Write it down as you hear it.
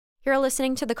You're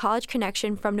listening to the College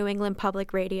Connection from New England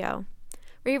Public Radio.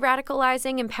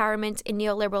 Re-Radicalizing Empowerment in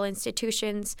Neoliberal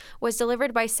Institutions was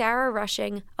delivered by Sarah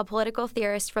Rushing, a political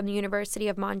theorist from the University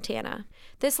of Montana.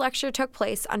 This lecture took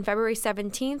place on February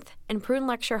 17th in Pruyne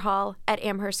Lecture Hall at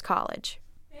Amherst College.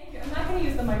 Thank you. I'm not going to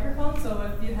use the microphone, so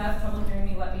if you have trouble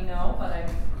hearing me, let me know, but I'm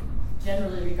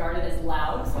generally regarded as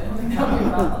loud, so I don't think that'll be a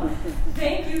problem.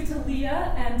 Thank you to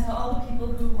Leah and to all the people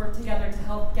who worked together to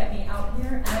help get me out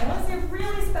here. And I want to say a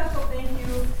really special thank you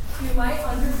to my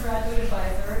undergraduate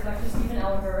advisor, Dr. Stephen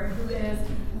Ellenberg, who is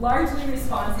largely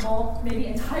responsible, maybe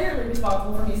entirely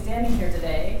responsible for me standing here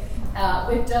today.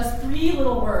 With just 3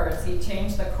 little words, he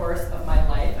changed the course of my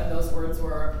life, and those words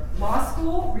were, law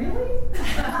school? Really?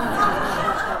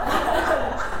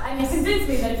 And he convinced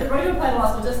me that if you're going to apply to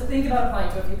law school, just think about applying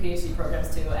to a few PhD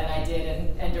programs too, and I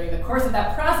did, and during the course of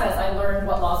that process, I learned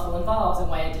what law school involves and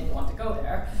why I didn't want to go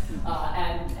there,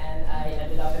 and I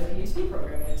ended up in a PhD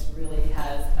program, which really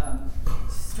has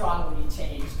strongly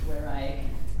changed where I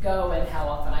go and how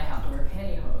often I have to wear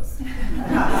pantyhose.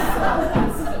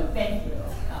 So thank you.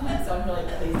 So I'm really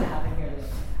pleased to have him here today.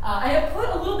 I have put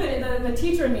a little bit, the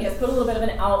teacher in me has put a little bit of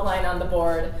an outline on the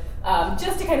board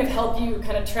just to kind of help you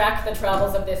kind of track the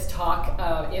travels of this talk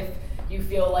if you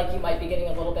feel like you might be getting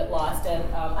a little bit lost. And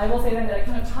I will say then that I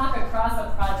kind of talk across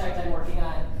a project I'm working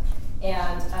on.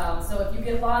 And so if you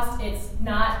get lost, it's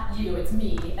not you, it's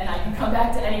me, and I can come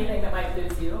back to anything that might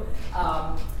lose you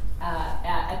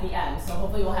at the end. So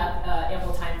hopefully we'll have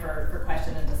ample time for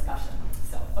question and discussion.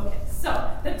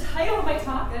 So the title of my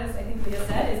talk, as I think Leah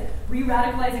said, is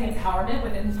Re-Radicalizing Empowerment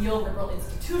Within Neoliberal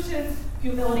Institutions,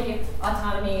 Humility,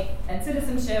 Autonomy, and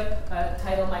Citizenship. A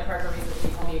title my partner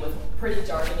recently told me was pretty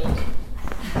jargony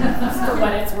for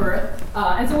what it's worth.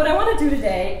 And so what I want to do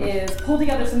today is pull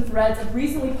together some threads of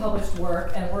recently published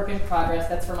work and work in progress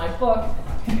that's for my book,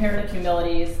 Comparative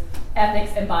Humilities,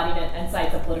 Ethics, Embodiment, and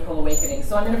Sites of Political Awakening.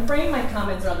 So I'm going to frame my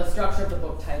comments around the structure of the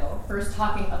book title, first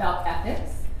talking about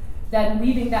ethics, then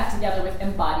weaving that together with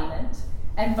embodiment,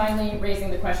 and finally raising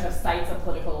the question of sites of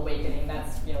political awakening.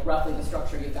 That's roughly the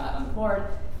structure you've got on the board.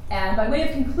 And by way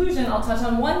of conclusion, I'll touch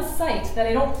on one site that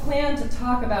I don't plan to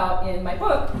talk about in my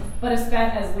book, but have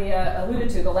spent, as Leah alluded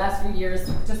to, the last few years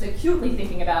just acutely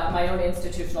thinking about in my own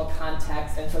institutional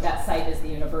context, and so that site is the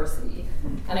university.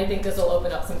 And I think this will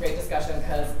open up some great discussion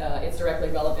because it's directly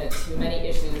relevant to many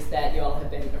issues that you all have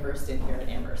been immersed in here at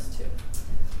Amherst too.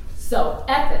 So,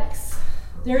 ethics.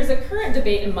 There is a current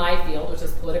debate in my field, which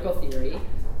is political theory,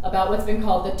 about what's been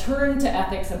called the turn to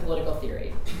ethics in political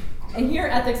theory. And here,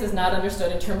 ethics is not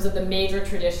understood in terms of the major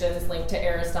traditions linked to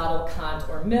Aristotle, Kant,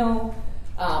 or Mill,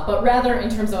 but rather in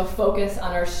terms of a focus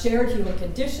on our shared human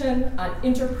condition, on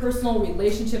interpersonal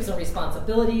relationships and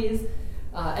responsibilities,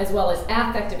 as well as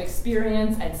affective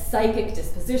experience and psychic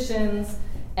dispositions,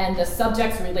 and the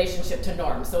subject's relationship to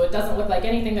norms. So it doesn't look like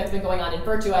anything that's been going on in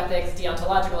virtue ethics,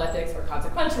 deontological ethics, or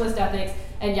consequentialist ethics,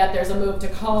 and yet there's a move to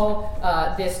call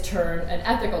this turn an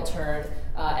ethical turn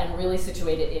and really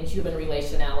situate it in human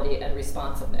relationality and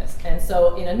responsiveness. And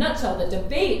so in a nutshell, the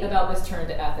debate about this turn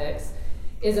to ethics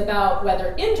is about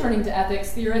whether in turning to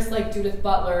ethics, theorists like Judith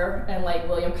Butler and like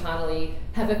William Connolly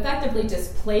have effectively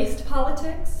displaced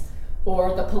politics,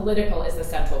 or the political is the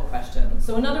central question.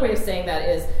 So another way of saying that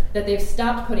is that they've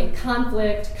stopped putting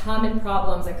conflict, common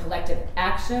problems, and collective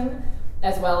action,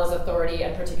 as well as authority,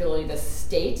 and particularly the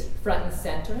state, front and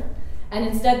center. And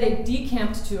instead they've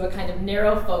decamped to a kind of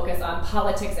narrow focus on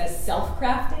politics as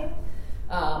self-crafting,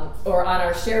 or on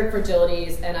our shared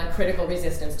fragilities and on critical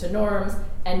resistance to norms,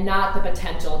 and not the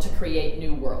potential to create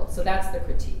new worlds. So that's the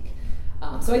critique.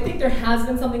 So I think there has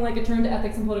been something like a turn to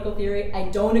ethics in political theory. I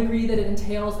don't agree that it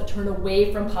entails a turn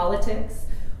away from politics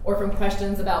or from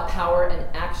questions about power and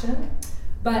action.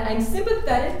 But I'm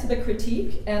sympathetic to the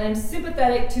critique, and I'm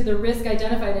sympathetic to the risk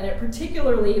identified in it,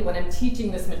 particularly when I'm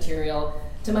teaching this material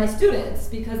to my students,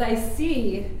 because I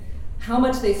see how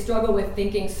much they struggle with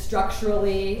thinking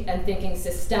structurally and thinking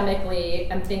systemically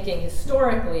and thinking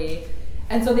historically.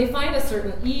 And so they find a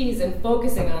certain ease in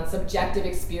focusing on subjective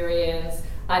experience,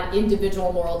 on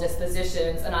individual moral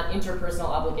dispositions, and on interpersonal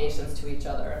obligations to each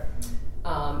other.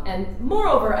 And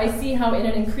moreover, I see how in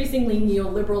an increasingly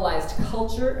neoliberalized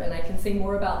culture, and I can say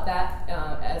more about that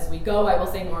as we go, I will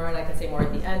say more, and I can say more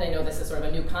at the end. I know this is sort of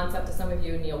a new concept to some of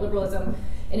you, neoliberalism.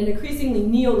 In an increasingly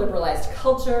neoliberalized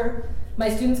culture, my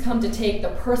students come to take the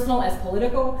personal as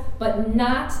political, but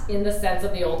not in the sense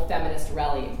of the old feminist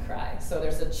rallying cry. So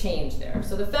there's a change there.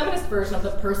 So the feminist version of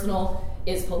the personal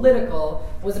is political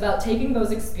was about taking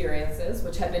those experiences,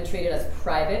 which had been treated as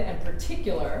private and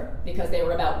particular because they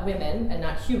were about women and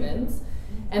not humans,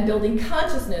 and building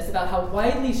consciousness about how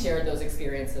widely shared those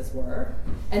experiences were,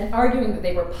 and arguing that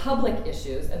they were public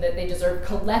issues and that they deserve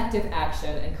collective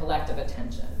action and collective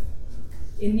attention.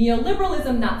 In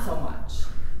neoliberalism, not so much.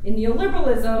 In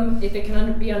neoliberalism, if it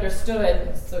can be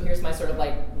understood, so here's my sort of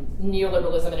like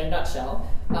neoliberalism in a nutshell,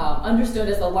 understood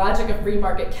as the logic of free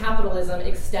market capitalism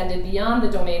extended beyond the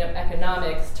domain of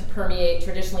economics to permeate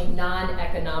traditionally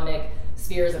non-economic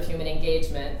spheres of human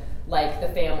engagement, like the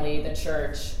family, the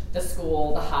church, the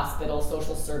school, the hospital,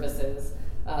 social services.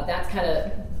 That's kind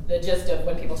of the gist of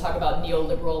when people talk about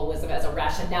neoliberalism as a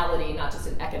rationality, not just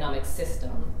an economic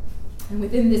system. And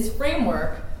within this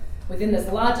framework, within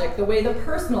this logic, the way the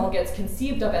personal gets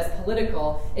conceived of as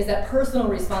political is that personal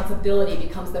responsibility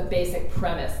becomes the basic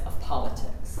premise of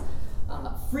politics.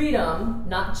 Freedom,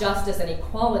 not justice and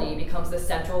equality, becomes the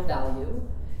central value,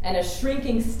 and a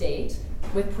shrinking state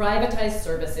with privatized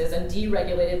services and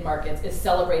deregulated markets is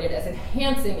celebrated as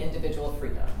enhancing individual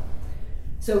freedom.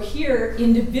 So here,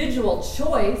 individual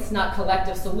choice, not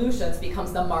collective solutions,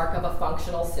 becomes the mark of a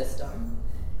functional system.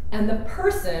 And the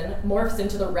person morphs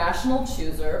into the rational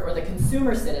chooser or the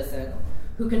consumer citizen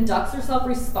who conducts herself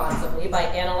responsibly by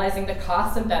analyzing the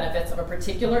costs and benefits of a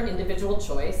particular individual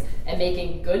choice and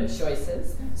making good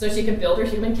choices so she can build her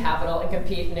human capital and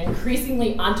compete in an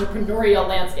increasingly entrepreneurial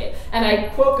landscape. And I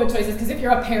quote good choices because if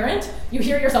you're a parent, you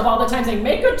hear yourself all the time saying,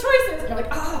 make good choices. And you're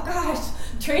like, oh gosh,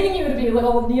 training you to be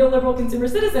little neoliberal consumer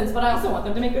citizens, but I also want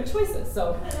them to make good choices.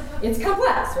 So it's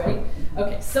complex, right?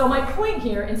 Okay, so my point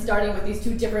here in starting with these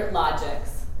two different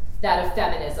logics, that of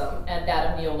feminism and that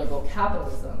of neoliberal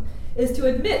capitalism, is to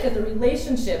admit that the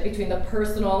relationship between the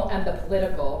personal and the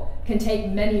political can take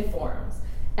many forms,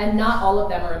 and not all of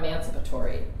them are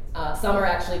emancipatory. Some are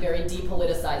actually very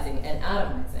depoliticizing and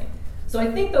atomizing. So I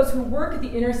think those who work at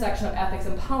the intersection of ethics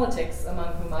and politics,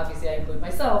 among whom obviously I include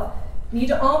myself, need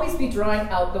to always be drawing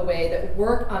out the way that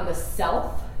work on the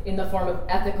self in the form of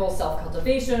ethical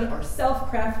self-cultivation or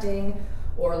self-crafting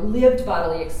or lived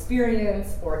bodily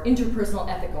experience or interpersonal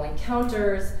ethical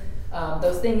encounters,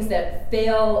 those things that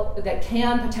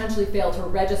can potentially fail to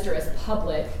register as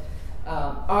public,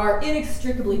 are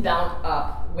inextricably bound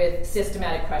up with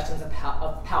systematic questions of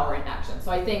power and action.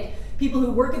 So I think people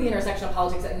who work at the intersection of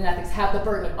politics and ethics have the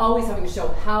burden of always having to show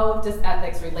how does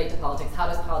ethics relate to politics, how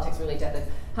does politics relate to ethics,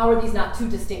 how are these not two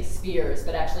distinct spheres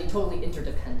but actually totally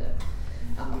interdependent.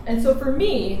 And so for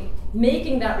me,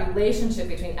 making that relationship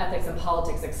between ethics and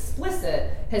politics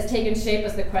explicit has taken shape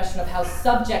as the question of how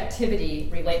subjectivity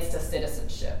relates to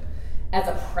citizenship as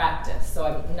a practice. So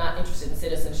I'm not interested in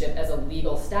citizenship as a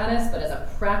legal status, but as a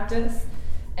practice,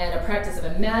 and a practice of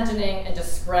imagining and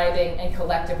describing and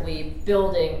collectively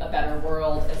building a better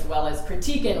world, as well as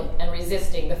critiquing and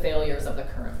resisting the failures of the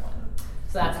current one.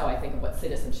 So that's how I think of what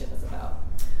citizenship is about.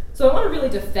 So I want to really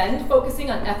defend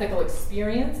focusing on ethical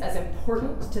experience as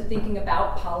important to thinking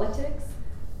about politics.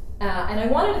 And I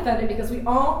want to defend it because we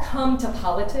all come to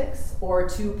politics or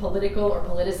to political or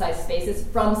politicized spaces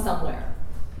from somewhere.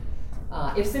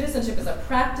 If citizenship is a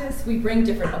practice, we bring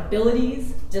different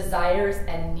abilities, desires,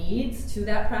 and needs to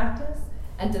that practice,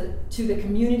 and to the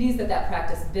communities that that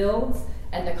practice builds,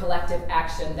 and the collective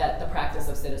action that the practice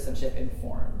of citizenship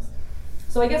informs.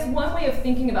 So I guess one way of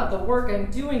thinking about the work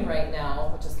I'm doing right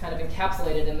now, which is kind of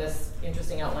encapsulated in this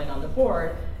interesting outline on the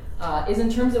board, is in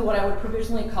terms of what I would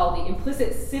provisionally call the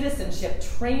implicit citizenship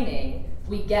training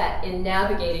we get in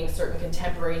navigating certain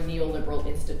contemporary neoliberal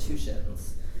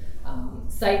institutions.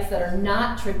 Sites that are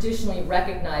not traditionally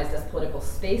recognized as political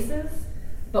spaces,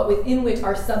 but within which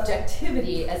our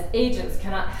subjectivity as agents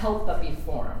cannot help but be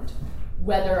formed,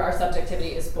 whether our subjectivity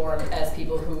is formed as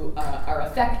people who are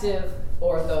effective,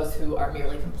 or those who are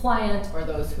merely compliant, or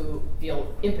those who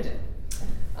feel impotent.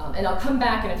 And I'll come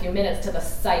back in a few minutes to the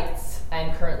sites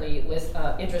I'm currently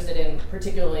interested in,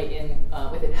 particularly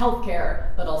within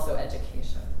healthcare, but also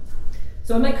education.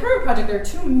 So in my current project, there are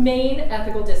two main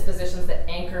ethical dispositions that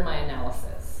anchor my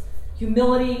analysis: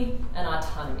 humility and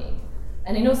autonomy.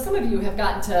 And I know some of you have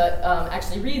gotten to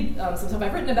actually read some stuff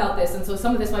I've written about this, and so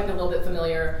some of this might be a little bit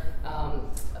familiar.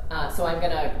 So I'm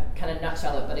going to kind of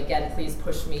nutshell it, but again, please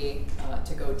push me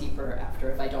to go deeper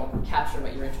after if I don't capture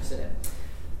what you're interested in.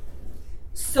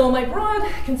 So my broad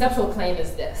conceptual claim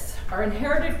is this: our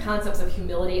inherited concepts of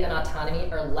humility and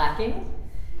autonomy are lacking,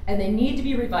 and they need to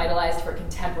be revitalized for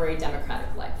contemporary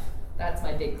democratic life. That's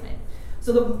my big claim.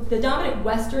 So the dominant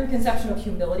Western conception of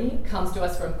humility comes to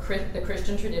us from the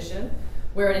Christian tradition,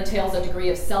 where it entails a degree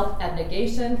of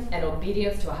self-abnegation and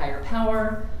obedience to a higher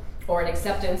power, or an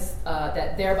acceptance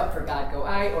that there but for God go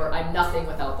I, or I'm nothing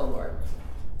without the Lord.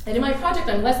 And in my project,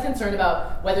 I'm less concerned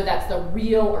about whether that's the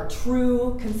real or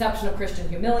true conception of Christian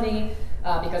humility,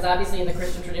 because obviously in the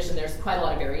Christian tradition there's quite a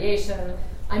lot of variation.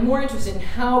 I'm more interested in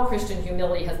how Christian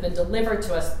humility has been delivered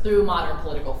to us through modern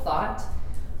political thought.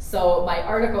 So my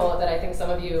article that I think some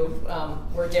of you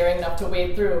were daring enough to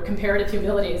wade through, Comparative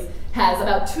Humilities, has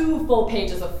about 2 full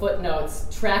pages of footnotes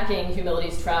tracking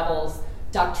humility's travels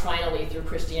doctrinally through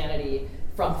Christianity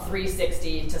from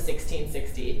 360 to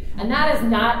 1660. And that is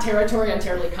not territory I'm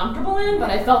terribly comfortable in, but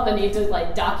I felt the need to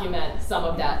document some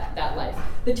of that life.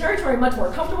 The territory I'm much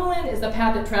more comfortable in is the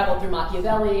path that traveled through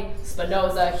Machiavelli,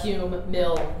 Spinoza, Hume,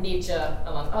 Mill, Nietzsche,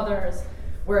 among others,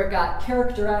 where it got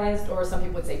characterized, or some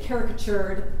people would say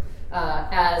caricatured,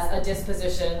 as a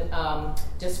disposition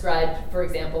described, for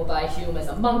example, by Hume as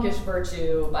a monkish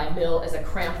virtue, by Mill as a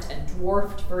cramped and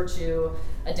dwarfed virtue,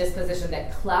 a disposition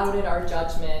that clouded our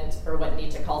judgment, or what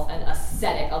Nietzsche calls an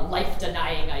ascetic, a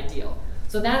life-denying ideal.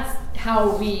 So that's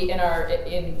how we,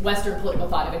 in Western political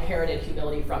thought, have inherited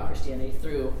humility from Christianity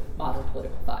through modern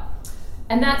political thought.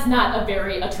 And that's not a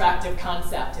very attractive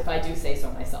concept, if I do say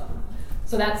so myself.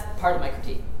 So that's part of my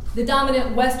critique. The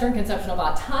dominant Western conception of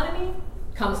autonomy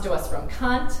comes to us from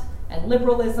Kant and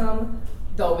liberalism,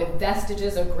 though with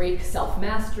vestiges of Greek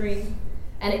self-mastery,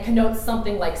 and it connotes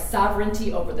something like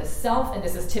sovereignty over the self, and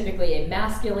this is typically a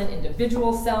masculine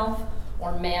individual self,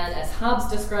 or man, as Hobbes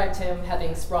described him,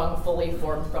 having sprung fully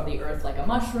formed from the earth like a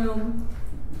mushroom.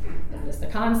 That is the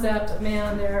concept of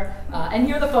man there. And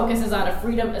here the focus is on a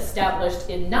freedom established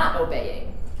in not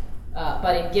obeying,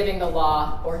 but in giving the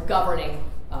law or governing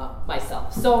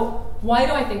myself. So why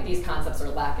do I think these concepts are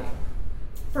lacking?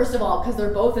 First of all, because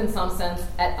they're both in some sense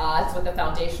at odds with the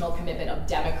foundational commitment of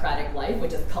democratic life,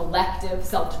 which is collective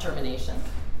self-determination.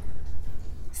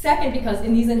 Second, because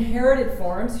in these inherited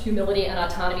forms, humility and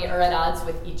autonomy are at odds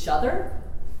with each other.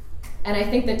 And I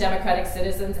think that democratic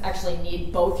citizens actually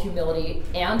need both humility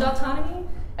and autonomy,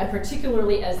 and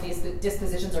particularly as these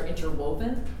dispositions are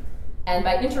interwoven. And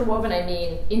by interwoven, I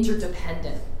mean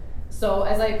interdependent. So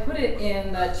as I put it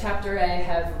in the chapter I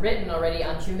have written already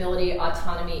on humility,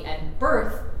 autonomy, and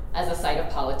birth as a site of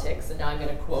politics, and now I'm going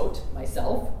to quote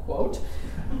myself, quote,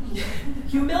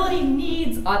 humility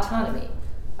needs autonomy,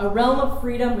 a realm of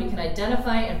freedom we can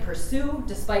identify and pursue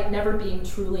despite never being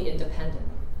truly independent.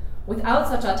 Without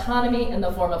such autonomy in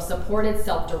the form of supported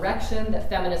self-direction that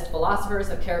feminist philosophers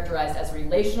have characterized as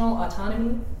relational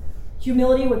autonomy,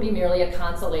 humility would be merely a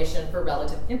consolation for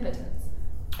relative impotence.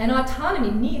 And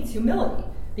autonomy needs humility,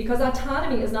 because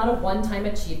autonomy is not a one-time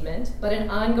achievement, but an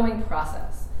ongoing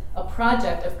process, a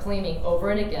project of claiming over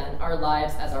and again our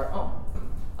lives as our own.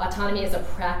 Autonomy is a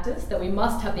practice that we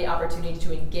must have the opportunity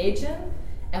to engage in,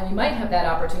 and we might have that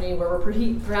opportunity where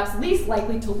we're perhaps least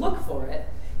likely to look for it,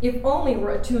 if only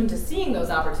we're attuned to seeing those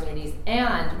opportunities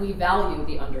and we value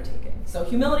the undertaking. So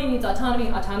humility needs autonomy,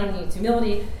 autonomy needs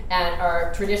humility, and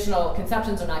our traditional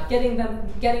conceptions are not getting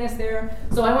us there.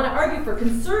 So I want to argue for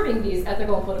conserving these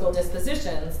ethical and political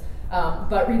dispositions,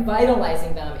 but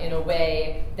revitalizing them in a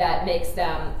way that makes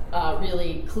them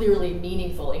really clearly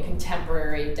meaningful in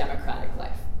contemporary democratic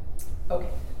life. Okay,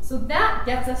 so that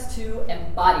gets us to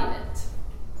embodiment.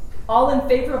 All in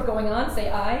favor of going on, say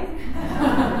aye.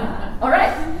 All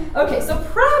right. Okay, so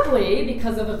probably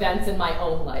because of events in my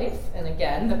own life, and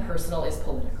again, the personal is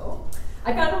political,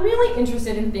 I've gotten really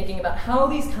interested in thinking about how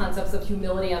these concepts of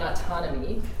humility and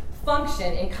autonomy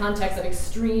function in context of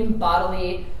extreme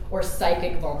bodily or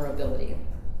psychic vulnerability.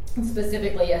 And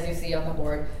specifically, as you see on the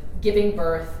board, giving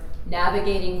birth,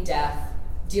 navigating death,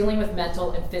 dealing with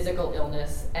mental and physical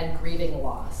illness, and grieving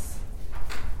loss.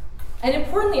 And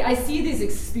importantly, I see these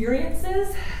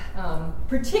experiences,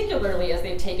 particularly as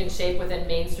they've taken shape within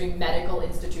mainstream medical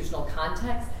institutional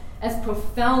contexts, as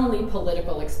profoundly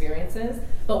political experiences,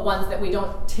 but ones that we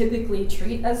don't typically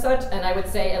treat as such, and I would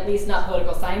say at least not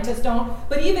political scientists don't.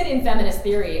 But even in feminist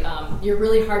theory, you're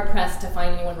really hard-pressed to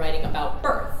find anyone writing about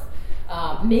birth.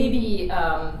 Maybe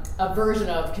a version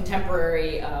of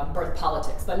contemporary birth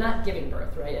politics, but not giving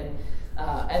birth, right?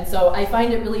 And so I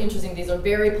find it really interesting. These are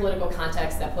very political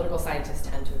contexts that political scientists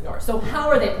tend to ignore. So how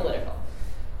are they political?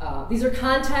 These are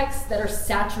contexts that are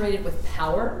saturated with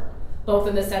power, both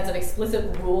in the sense of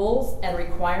explicit rules and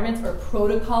requirements or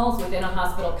protocols within a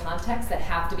hospital context that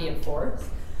have to be enforced,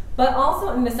 but also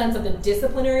in the sense of the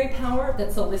disciplinary power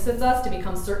that solicits us to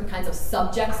become certain kinds of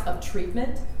subjects of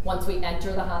treatment once we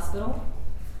enter the hospital.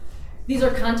 These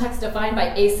are contexts defined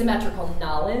by asymmetrical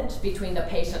knowledge between the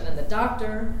patient and the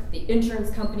doctor, the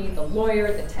insurance company, the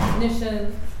lawyer, the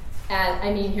technician, and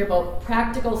I mean here both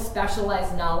practical,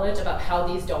 specialized knowledge about how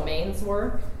these domains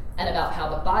work and about how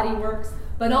the body works,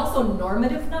 but also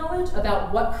normative knowledge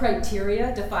about what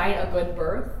criteria define a good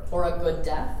birth or a good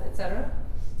death, etc.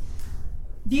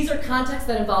 These are contexts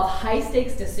that involve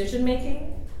high-stakes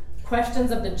decision-making,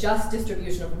 questions of the just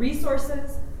distribution of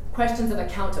resources, questions of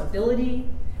accountability,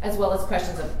 as well as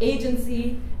questions of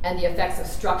agency and the effects of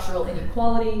structural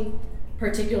inequality,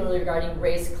 particularly regarding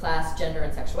race, class, gender,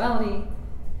 and sexuality.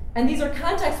 And these are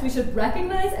contexts we should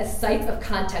recognize as sites of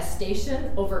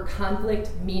contestation over conflict,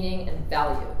 meaning, and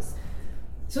values.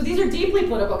 So these are deeply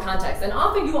political contexts, and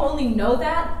often you only know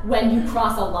that when you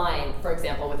cross a line, for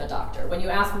example, with a doctor, when you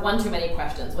ask one too many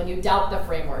questions, when you doubt the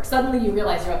framework, suddenly you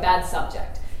realize you're a bad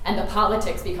subject, and the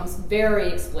politics becomes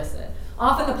very explicit.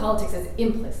 Often the politics is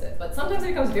implicit, but sometimes it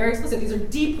becomes very explicit. These are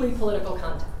deeply political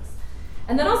contexts.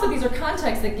 And then also these are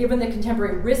contexts that, given the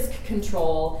contemporary risk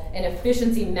control and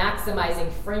efficiency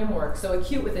maximizing framework so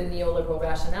acute within neoliberal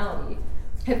rationality,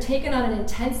 have taken on an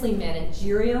intensely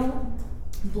managerial,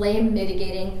 blame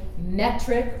mitigating,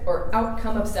 metric or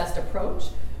outcome obsessed approach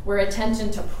where attention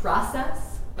to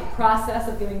process, the process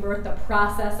of giving birth, the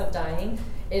process of dying,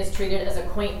 is treated as a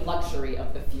quaint luxury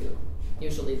of the few,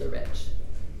 usually the rich.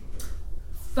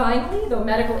 Finally, though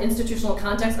medical institutional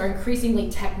contexts are increasingly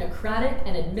technocratic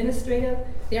and administrative,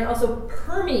 they are also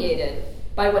permeated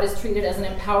by what is treated as an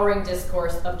empowering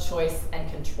discourse of choice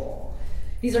and control.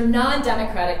 These are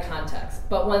non-democratic contexts,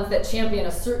 but ones that champion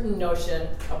a certain notion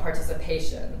of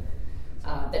participation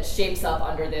that shapes up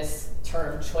under this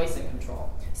term choice and control.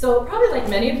 So probably like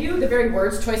many of you, the very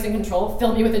words choice and control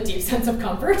fill me with a deep sense of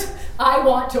comfort. I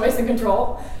want choice and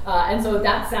control, and so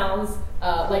that sounds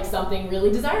like something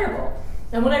really desirable.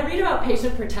 And when I read about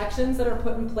patient protections that are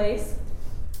put in place,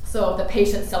 so the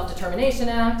Patient Self-Determination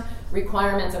Act,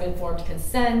 requirements of informed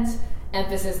consent,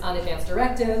 emphasis on advance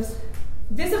directives,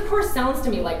 this of course sounds to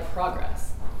me like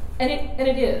progress. And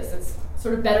it is. It's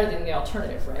sort of better than the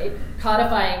alternative, right?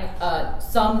 Codifying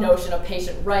some notion of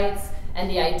patient rights and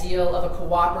the ideal of a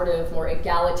cooperative, more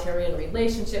egalitarian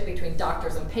relationship between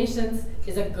doctors and patients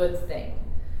is a good thing.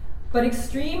 But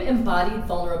extreme embodied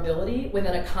vulnerability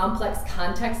within a complex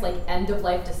context like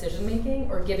end-of-life decision-making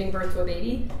or giving birth to a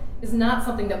baby is not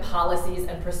something that policies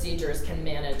and procedures can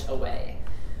manage away.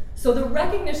 So the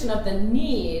recognition of the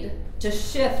need to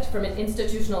shift from an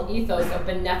institutional ethos of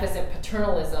beneficent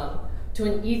paternalism to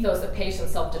an ethos of patient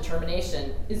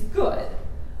self-determination is good,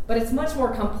 but it's much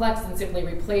more complex than simply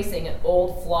replacing an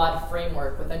old, flawed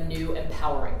framework with a new,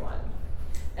 empowering one.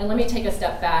 And let me take a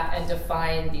step back and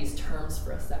define these terms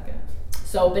for a second.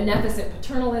 So beneficent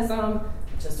paternalism,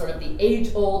 which is sort of the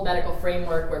age-old medical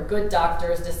framework where good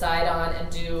doctors decide on and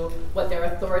do what their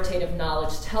authoritative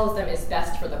knowledge tells them is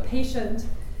best for the patient,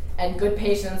 and good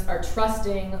patients are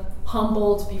trusting,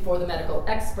 humbled before the medical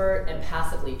expert, and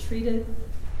passively treated.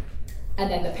 And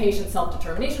then the patient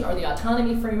self-determination, or the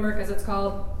autonomy framework as it's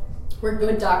called, where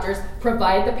good doctors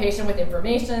provide the patient with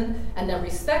information and then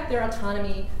respect their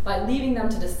autonomy by leaving them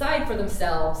to decide for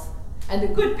themselves. And the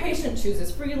good patient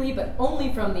chooses freely, but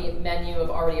only from the menu of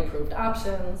already approved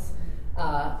options,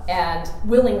 and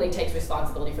willingly takes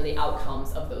responsibility for the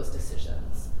outcomes of those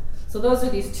decisions. So those are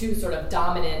these two sort of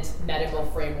dominant medical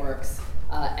frameworks,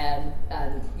 and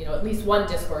at least one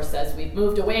discourse says we've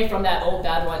moved away from that old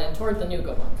bad one and toward the new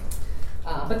good one.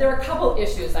 But there are a couple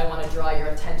issues I want to draw your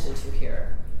attention to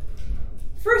here.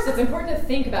 First, it's important to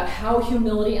think about how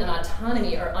humility and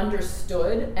autonomy are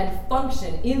understood and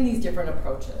function in these different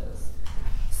approaches.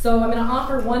 So I'm going to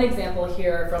offer one example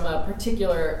here from a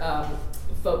particular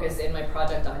focus in my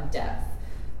project on death.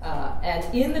 And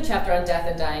in the chapter on death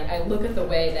and dying, I look at the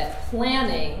way that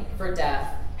planning for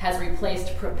death has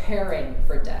replaced preparing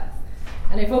for death.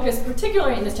 And I focus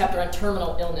particularly in this chapter on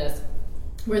terminal illness,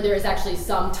 where there is actually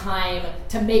some time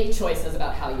to make choices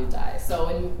about how you die. So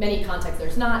in many contexts,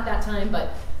 there's not that time,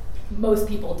 but most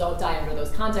people don't die under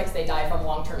those contexts. They die from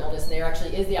long-term illness, and there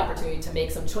actually is the opportunity to make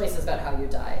some choices about how you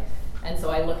die. And so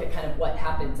I look at kind of what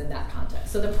happens in that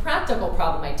context. So the practical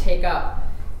problem I take up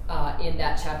in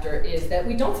that chapter is that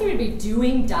we don't seem to be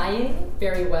doing dying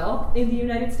very well in the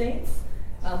United States.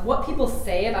 What people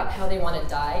say about how they want to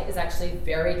die is actually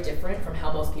very different from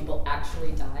how most people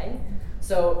actually die.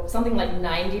 So something like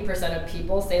 90% of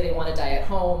people say they want to die at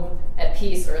home, at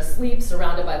peace or asleep,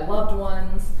 surrounded by loved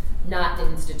ones, not in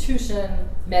an institution,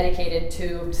 medicated,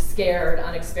 tubed, scared,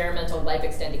 on experimental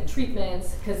life-extending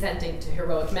treatments, consenting to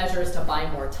heroic measures to buy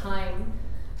more time.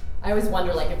 I always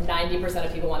wonder, if 90%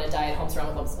 of people want to die at home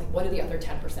surrounded with loved ones, what do the other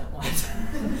 10% want?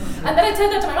 And then I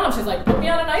said that to my mom. She's like, put me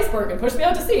on an iceberg and push me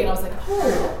out to sea. And I was like,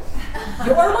 oh,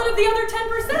 you're one of the other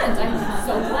 10%. I'm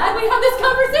so glad we had this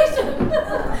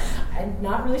conversation. I'm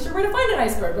not really sure where to find an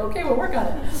iceberg. Okay, we'll work on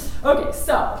it. Okay,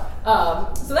 so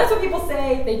that's what people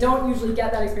say. They don't usually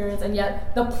get that experience, and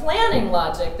yet the planning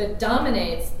logic that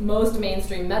dominates most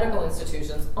mainstream medical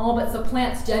institutions all but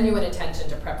supplants genuine attention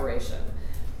to preparation.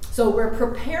 So where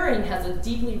preparing has a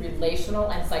deeply relational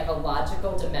and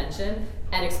psychological dimension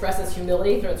and expresses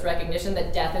humility through its recognition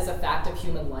that death is a fact of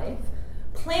human life,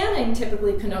 planning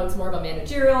typically connotes more of a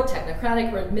managerial,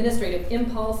 technocratic, or administrative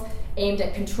impulse aimed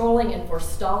at controlling and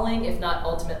forestalling, if not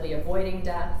ultimately avoiding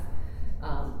death.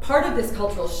 Part of this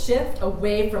cultural shift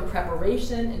away from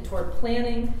preparation and toward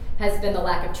planning has been the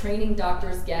lack of training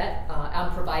doctors get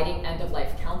on providing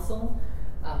end-of-life counsel.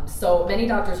 So many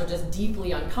doctors are just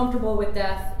deeply uncomfortable with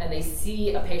death, and they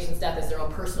see a patient's death as their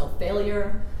own personal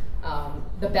failure.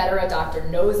 The better a doctor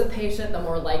knows a patient, the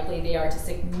more likely they are to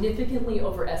significantly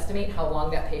overestimate how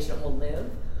long that patient will live,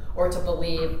 or to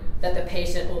believe that the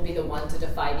patient will be the one to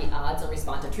defy the odds and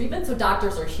respond to treatment. So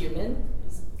doctors are human,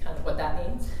 is kind of what that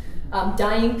means.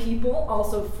 Dying people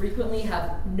also frequently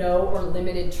have no or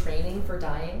limited training for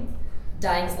dying.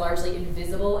 Dying is largely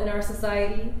invisible in our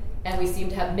society, and we seem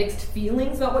to have mixed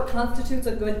feelings about what constitutes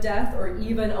a good death, or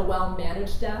even a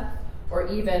well-managed death, or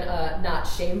even a not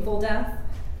shameful death.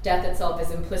 Death itself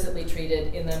is implicitly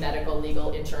treated in the medical,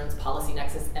 legal, insurance policy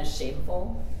nexus as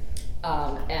shameful.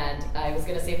 And I was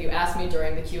going to say, if you asked me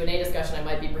during the Q&A discussion, I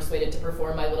might be persuaded to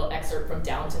perform my little excerpt from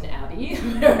Downton Abbey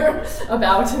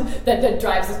about that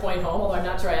drives this point home, although I'm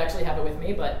not sure I actually have it with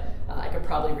me, but I could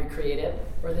probably recreate it,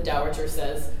 where the dowager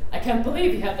says, "I can't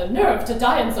believe you had the nerve to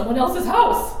die in someone else's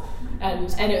house." And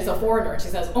it's a foreigner, and she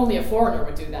says, "Only a foreigner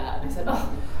would do that." And I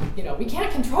said, we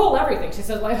can't control everything. She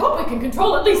says, "Well, I hope we can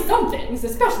control at least some things,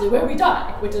 especially where we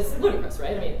die," which is ludicrous,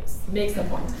 right? I mean, it makes the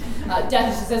point.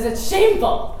 Death, she says, "It's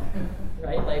shameful,"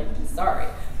 right? Like, sorry.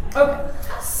 Okay,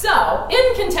 so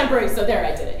in contemporary, so there,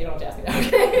 I did it. You don't have to ask me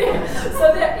that, okay?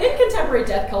 So there, in contemporary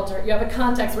death culture, you have a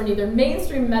context where neither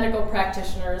mainstream medical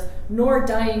practitioners nor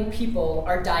dying people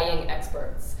are dying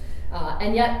experts.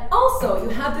 And yet also you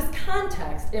have this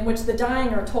context in which the dying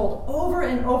are told over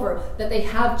and over that they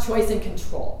have choice and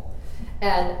control.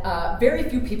 And very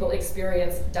few people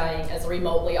experience dying as a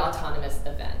remotely autonomous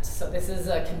event. So this is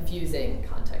a confusing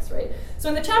context, right? So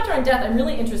in the chapter on death, I'm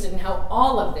really interested in how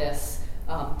all of this,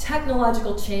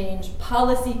 technological change,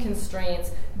 policy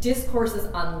constraints, discourses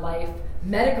on life,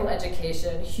 medical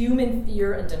education, human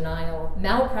fear and denial,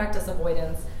 malpractice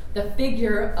avoidance, the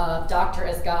figure of doctor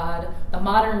as God, the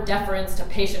modern deference to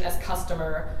patient as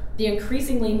customer, the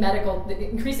increasingly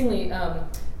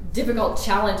difficult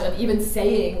challenge of even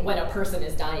saying when a person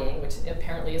is dying, which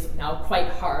apparently is now quite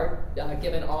hard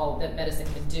given all that medicine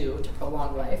can do to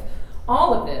prolong life.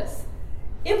 All of this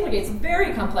implicates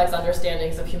very complex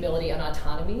understandings of humility and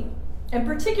autonomy, and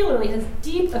particularly has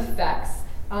deep effects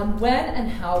on when and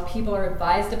how people are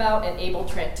advised about and able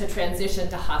to transition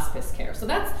to hospice care. So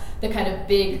that's the kind of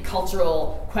big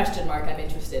cultural question mark I'm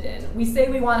interested in. We say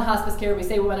we want hospice care, we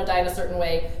say we want to die in a certain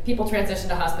way. People transition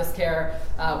to hospice care,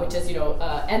 which is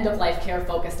end-of-life care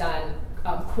focused on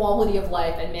quality of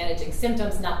life and managing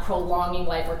symptoms, not prolonging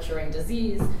life or curing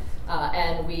disease.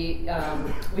 And we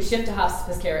shift to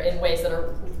hospice care in ways that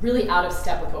are really out of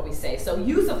step with what we say. So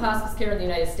use of hospice care in the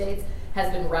United States has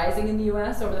been rising in the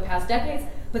US over the past decades,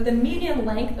 but the median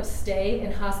length of stay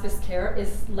in hospice care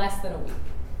is less than a week.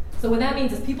 So what that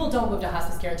means is people don't move to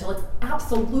hospice care until it's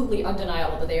absolutely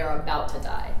undeniable that they are about to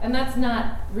die. And that's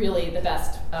not really the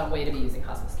best way to be using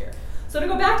hospice care. So to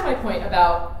go back to my point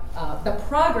about the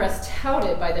progress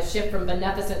touted by the shift from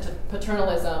beneficent to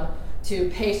paternalism to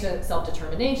patient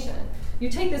self-determination, you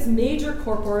take this major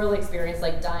corporeal experience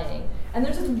like dying, and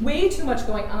there's just way too much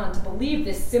going on to believe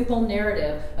this simple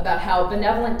narrative about how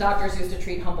benevolent doctors used to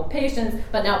treat humble patients,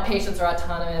 but now patients are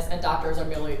autonomous and doctors are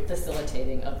merely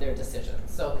facilitating of their decisions.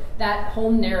 So that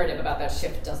whole narrative about that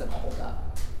shift doesn't hold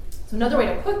up. So another way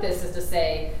to put this is to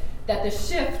say that the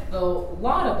shift, though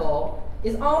laudable,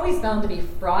 is always bound to be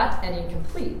fraught and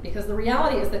incomplete, because the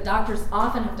reality is that doctors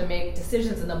often have to make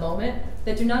decisions in the moment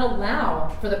that do not allow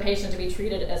for the patient to be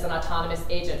treated as an autonomous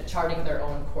agent charting their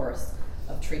own course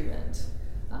of treatment.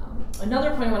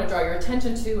 Another point I want to draw your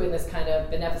attention to in this kind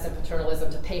of beneficent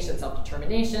paternalism to patient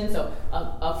self-determination, so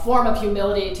a form of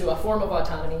humility to a form of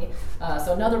autonomy.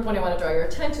 So another point I want to draw your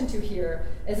attention to here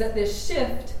is that this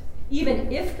shift,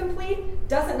 even if complete,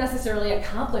 doesn't necessarily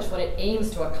accomplish what it aims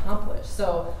to accomplish.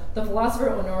 So the philosopher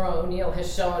Honora O'Neill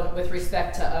has shown with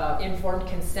respect to informed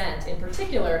consent in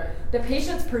particular, that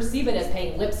patients perceive it as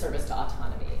paying lip service to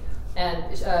autonomy. And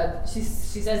she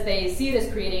says they see it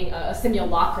as creating a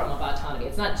simulacrum of autonomy.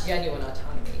 It's not genuine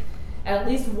autonomy. And at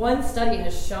least one study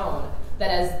has shown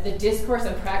that as the discourse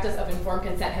and practice of informed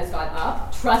consent has gone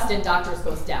up, trust in doctors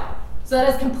goes down. So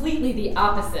that is completely the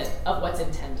opposite of what's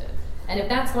intended. And if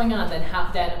that's going on,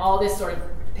 then all this sort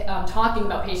of talking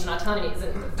about patient autonomy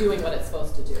isn't doing what it's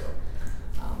supposed to do.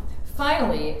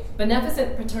 Finally,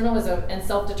 beneficent paternalism and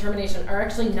self-determination are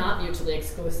actually not mutually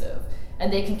exclusive,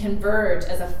 and they can converge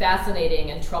as a fascinating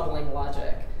and troubling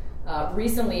logic.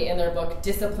 Recently, in their book,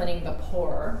 Disciplining the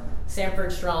Poor,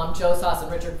 Sanford Strom, Joe Sauce,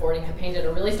 and Richard Fording have painted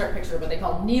a really stark picture of what they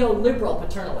call neoliberal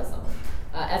paternalism,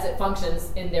 as it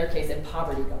functions, in their case, in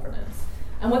poverty governance.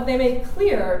 And what they make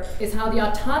clear is how the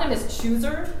autonomous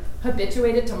chooser,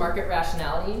 habituated to market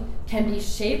rationality, can be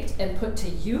shaped and put to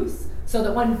use so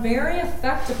that one very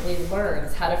effectively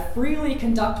learns how to freely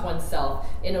conduct oneself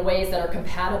in ways that are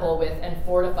compatible with and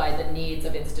fortify the needs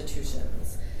of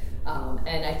institutions.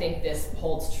 And I think this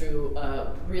holds true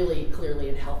really clearly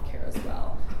in healthcare as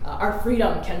well. Our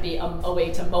freedom can be a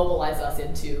way to mobilize us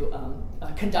into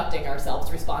conducting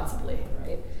ourselves responsibly,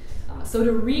 right? So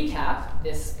to recap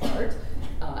this part,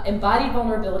 embodied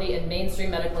vulnerability in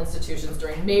mainstream medical institutions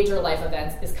during major life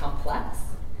events is complex,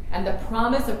 and the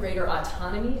promise of greater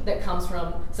autonomy that comes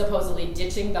from supposedly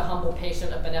ditching the humble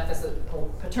patient of beneficent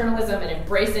paternalism and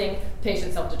embracing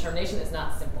patient self-determination is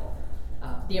not simple.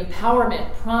 The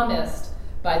empowerment promised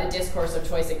by the discourse of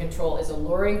choice and control is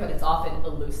alluring, but it's often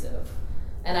elusive.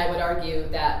 And I would argue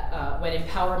that when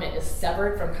empowerment is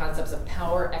severed from concepts of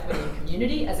power, equity, and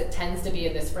community, as it tends to be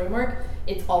in this framework,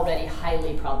 it's already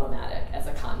highly problematic as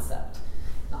a concept.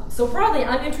 So broadly,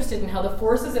 I'm interested in how the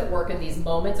forces at work in these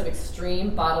moments of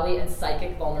extreme bodily and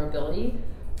psychic vulnerability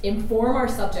inform our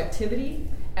subjectivity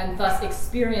and thus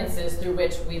experiences through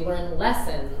which we learn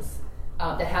lessons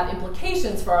that have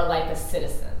implications for our life as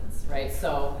citizens, right?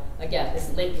 So again,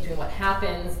 this link between what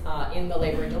happens in the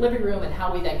labor and delivery room and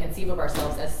how we then conceive of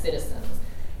ourselves as citizens.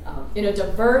 In a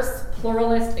diverse,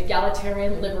 pluralist,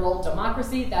 egalitarian, liberal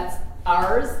democracy, that's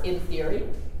ours in theory.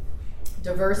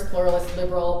 Diverse, pluralist,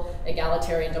 liberal,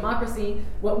 egalitarian democracy.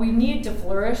 What we need to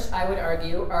flourish, I would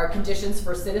argue, are conditions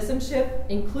for citizenship,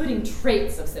 including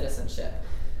traits of citizenship.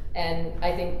 And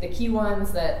I think the key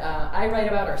ones that I write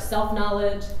about are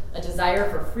self-knowledge, a desire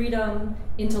for freedom,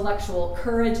 intellectual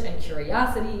courage and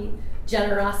curiosity,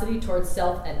 generosity towards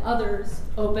self and others,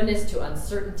 openness to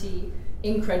uncertainty,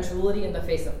 incredulity in the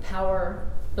face of power,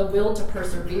 the will to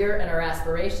persevere in our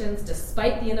aspirations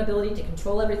despite the inability to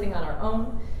control everything on our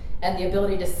own, and the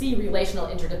ability to see relational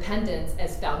interdependence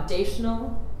as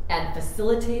foundational and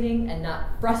facilitating and not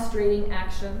frustrating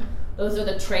action. Those are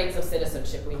the traits of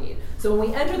citizenship we need. So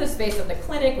when we enter the space of the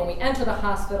clinic, when we enter the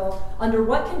hospital, under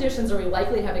what conditions are we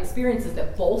likely to have experiences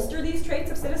that bolster these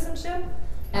traits of citizenship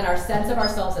and our sense of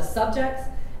ourselves as subjects?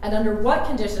 And under what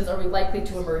conditions are we likely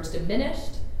to emerge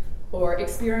diminished or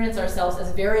experience ourselves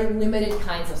as very limited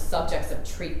kinds of subjects of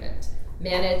treatment,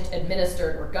 managed,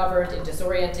 administered, or governed in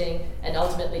disorienting and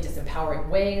ultimately disempowering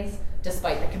ways,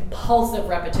 despite the compulsive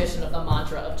repetition of the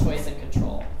mantra of choice and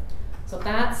control? So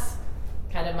that's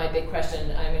kind of my big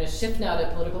question. I'm going to shift now to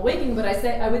political awakening, but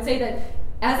I would say that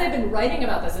as I've been writing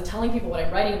about this and telling people what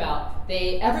I'm writing about,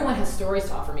 everyone has stories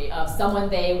to offer me of someone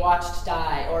they watched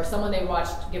die, or someone they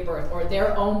watched give birth, or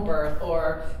their own birth,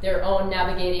 or their own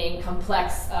navigating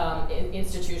complex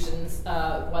institutions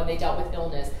when they dealt with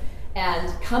illness.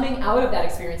 And coming out of that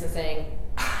experience and saying,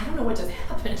 I don't know what just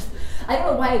happened. I don't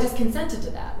know why I just consented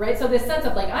to that, right? So this sense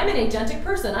of like, I'm an agentic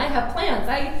person, I have plans,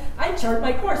 I chart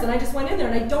my course, and I just went in there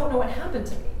and I don't know what happened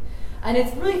to me. And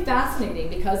it's really fascinating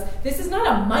because this is not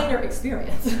a minor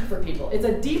experience for people. It's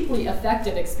a deeply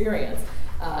effective experience.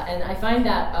 And I find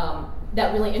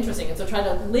that really interesting. And so trying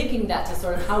to linking that to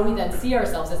sort of how we then see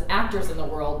ourselves as actors in the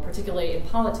world, particularly in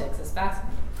politics, is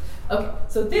fascinating. Okay,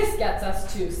 so this gets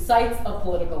us to sites of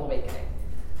political awakening.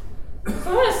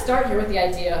 So I want to start here with the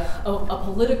idea of a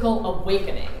political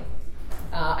awakening.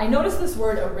 I noticed this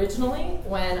word originally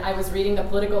when I was reading the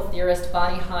political theorist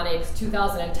Bonnie Honig's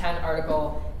 2010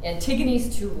 article,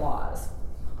 Antigone's Two Laws,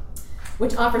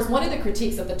 which offers one of the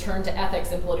critiques of the turn to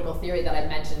ethics in political theory that I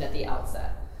mentioned at the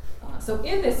outset. So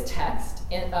in this text,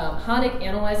 Honig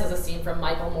analyzes a scene from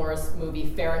Michael Moore's movie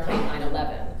Fahrenheit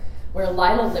 9/11, where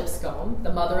Lila Lipscomb,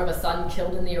 the mother of a son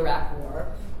killed in the Iraq War,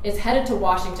 is headed to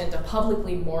Washington to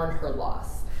publicly mourn her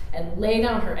loss and lay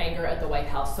down her anger at the White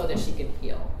House so that she can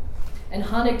heal. And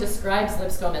Honig describes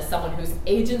Lipscomb as someone whose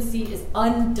agency is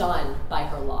undone by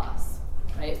her loss,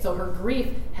 right? So her grief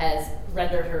has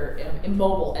rendered her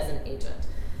immobile as an agent.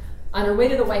 On her way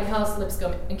to the White House,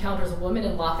 Lipscomb encounters a woman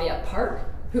in Lafayette Park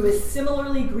who is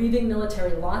similarly grieving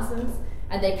military losses,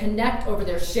 and they connect over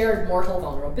their shared mortal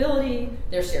vulnerability,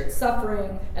 their shared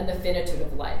suffering, and the finitude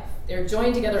of life. They're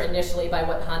joined together initially by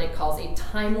what Honig calls a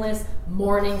timeless,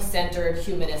 mourning-centered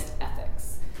humanist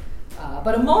ethics.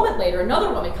 But a moment later,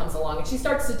 another woman comes along and she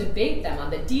starts to debate them on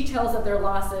the details of their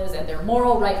losses and their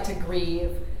moral right to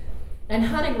grieve. And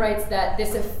Honig writes that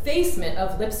this effacement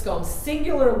of Lipscomb's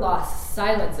singular loss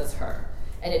silences her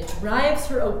and it drives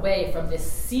her away from this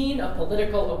scene of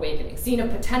political awakening, scene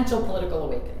of potential political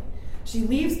awakening. She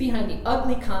leaves behind the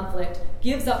ugly conflict,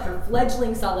 gives up her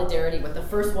fledgling solidarity with the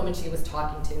first woman she was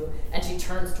talking to, and she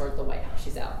turns toward the White House.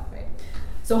 She's out, right?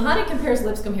 So Honig compares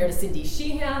Lipscomb here to Cindy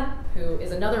Sheehan, who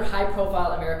is another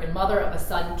high-profile American mother of a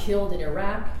son killed in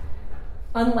Iraq.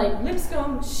 Unlike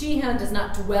Lipscomb, Sheehan does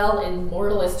not dwell in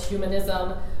moralist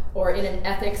humanism or in an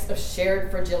ethics of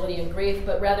shared fragility and grief,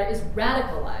 but rather is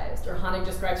radicalized, or Honig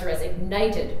describes her as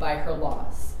ignited by her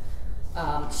loss.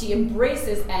 She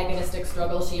embraces agonistic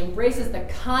struggle, she embraces the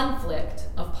conflict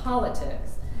of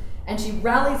politics, and she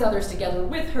rallies others together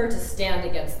with her to stand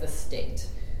against the state.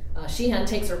 Sheehan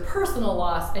takes her personal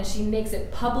loss and she makes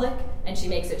it public and she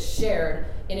makes it shared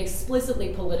in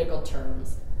explicitly political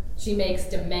terms. She makes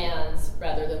demands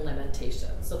rather than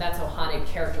lamentations. So that's how Honig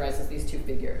characterizes these two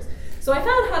figures. So I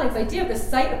found Honig's idea of the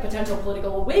site of potential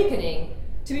political awakening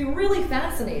to be really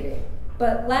fascinating,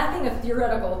 but lacking a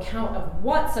theoretical account of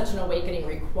what such an awakening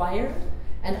required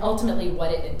and ultimately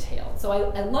what it entailed. So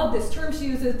I love this term she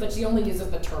uses, but she only uses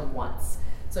the term once.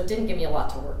 So it didn't give me a lot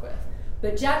to work with.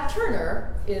 But Jack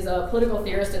Turner is a political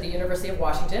theorist at the University of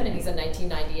Washington, and he's a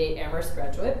 1998 Amherst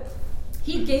graduate.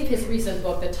 He gave his recent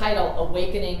book the title,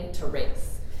 Awakening to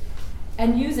Race.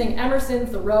 And using Emerson,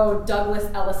 Thoreau, Douglas,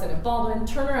 Ellison, and Baldwin,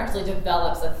 Turner actually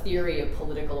develops a theory of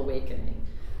political awakening.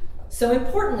 So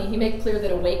importantly, he makes clear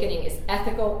that awakening is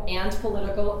ethical and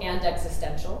political and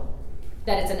existential,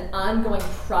 that it's an ongoing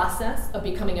process of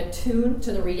becoming attuned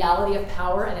to the reality of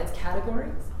power and its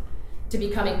categories, to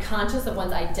becoming conscious of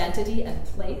one's identity and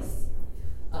place,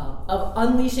 of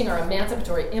unleashing our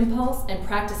emancipatory impulse and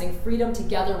practicing freedom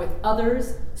together with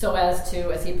others so as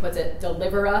to, as he puts it,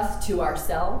 deliver us to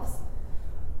ourselves.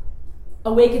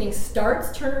 Awakening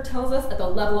starts, Turner tells us, at the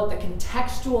level of the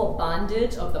contextual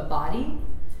bondage of the body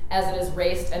as it is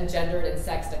raced and gendered and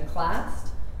sexed and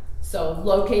classed. So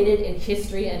located in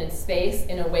history and in space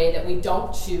in a way that we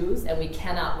don't choose and we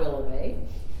cannot will away.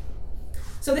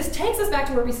 So this takes us back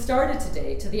to where we started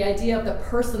today, to the idea of the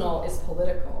personal is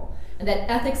political, and that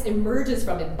ethics emerges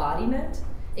from embodiment.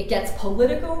 It gets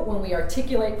political when we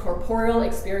articulate corporeal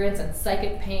experience and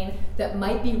psychic pain that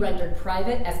might be rendered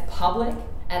private as public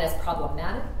and as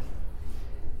problematic.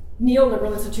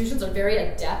 Neoliberal institutions are very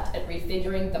adept at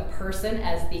refiguring the person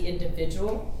as the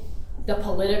individual, the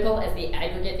political as the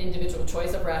aggregate individual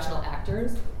choice of rational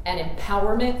actors, and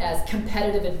empowerment as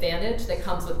competitive advantage that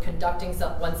comes with conducting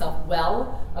oneself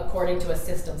well according to a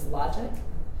system's logic.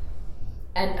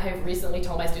 And I've recently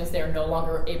told my students they are no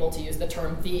longer able to use the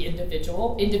term the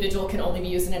individual. Individual can only be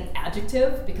used in an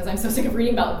adjective because I'm so sick of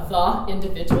reading about the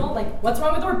individual. Like, what's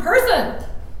wrong with the word person?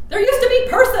 There used to be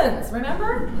persons,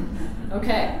 remember?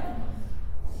 Okay.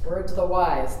 Word to the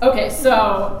wise. Okay,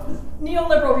 so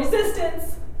neoliberal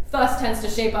resistance thus tends to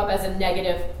shape up as a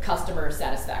negative customer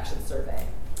satisfaction survey.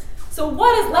 So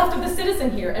what is left of the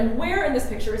citizen here, and where in this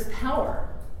picture is power?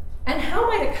 And how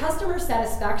might a customer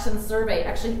satisfaction survey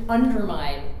actually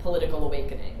undermine political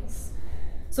awakenings?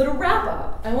 So to wrap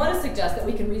up, I want to suggest that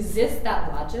we can resist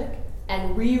that logic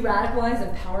and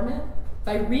re-radicalize empowerment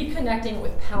by reconnecting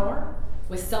with power,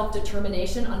 with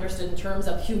self-determination understood in terms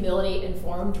of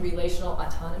humility-informed relational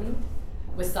autonomy,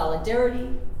 with solidarity,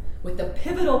 with the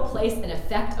pivotal place and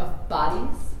effect of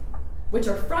bodies, which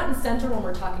are front and center when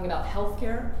we're talking about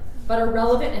healthcare, but are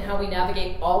relevant in how we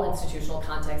navigate all institutional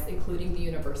contexts, including the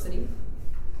university.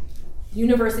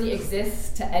 University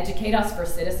exists to educate us for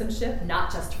citizenship,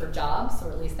 not just for jobs,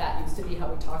 or at least that used to be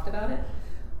how we talked about it.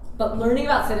 But learning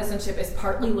about citizenship is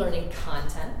partly learning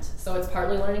content. So it's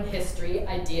partly learning history,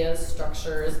 ideas,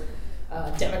 structures,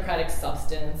 democratic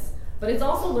substance, but it's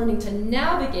also learning to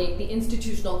navigate the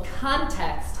institutional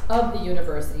context of the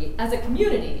university as a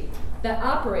community that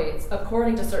operates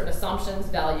according to certain assumptions,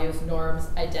 values, norms,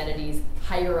 identities,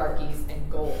 hierarchies,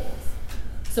 and goals.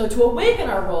 So to awaken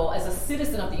our role as a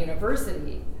citizen of the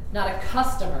university, not a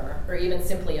customer or even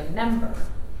simply a member,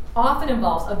 often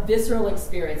involves a visceral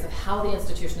experience of how the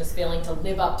institution is failing to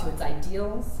live up to its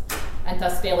ideals and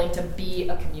thus failing to be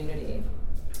a community.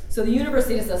 So the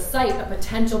university is a site of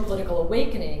potential political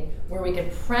awakening where we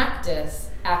can practice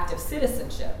active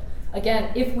citizenship.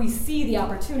 Again, if we see the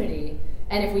opportunity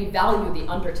and if we value the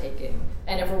undertaking,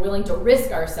 and if we're willing to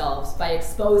risk ourselves by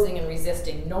exposing and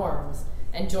resisting norms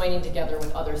and joining together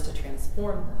with others to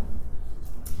transform them.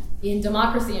 In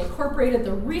Democracy Incorporated,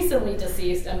 the recently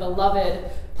deceased and beloved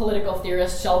political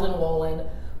theorist Sheldon Wolin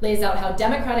lays out how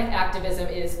democratic activism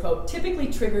is, quote, typically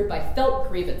triggered by felt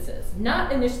grievances,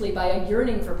 not initially by a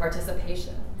yearning for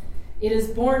participation. It is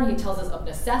born, he tells us, of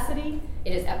necessity,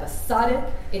 it is episodic,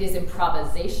 it is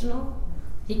improvisational,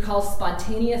 He calls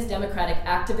spontaneous democratic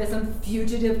activism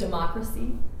fugitive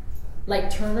democracy. Like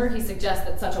Turner, he suggests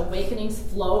that such awakenings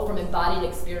flow from embodied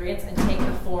experience and take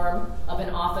the form of an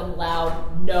often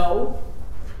loud no.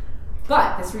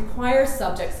 But this requires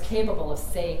subjects capable of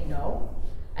saying no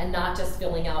and not just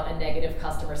filling out a negative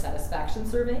customer satisfaction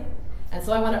survey. And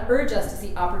so I want to urge us to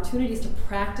see opportunities to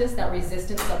practice that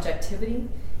resistant subjectivity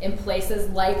in places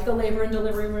like the labor and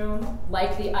delivery room,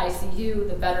 like the ICU,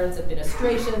 the Veterans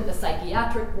Administration, the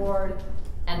psychiatric ward,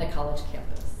 and the college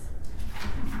campus.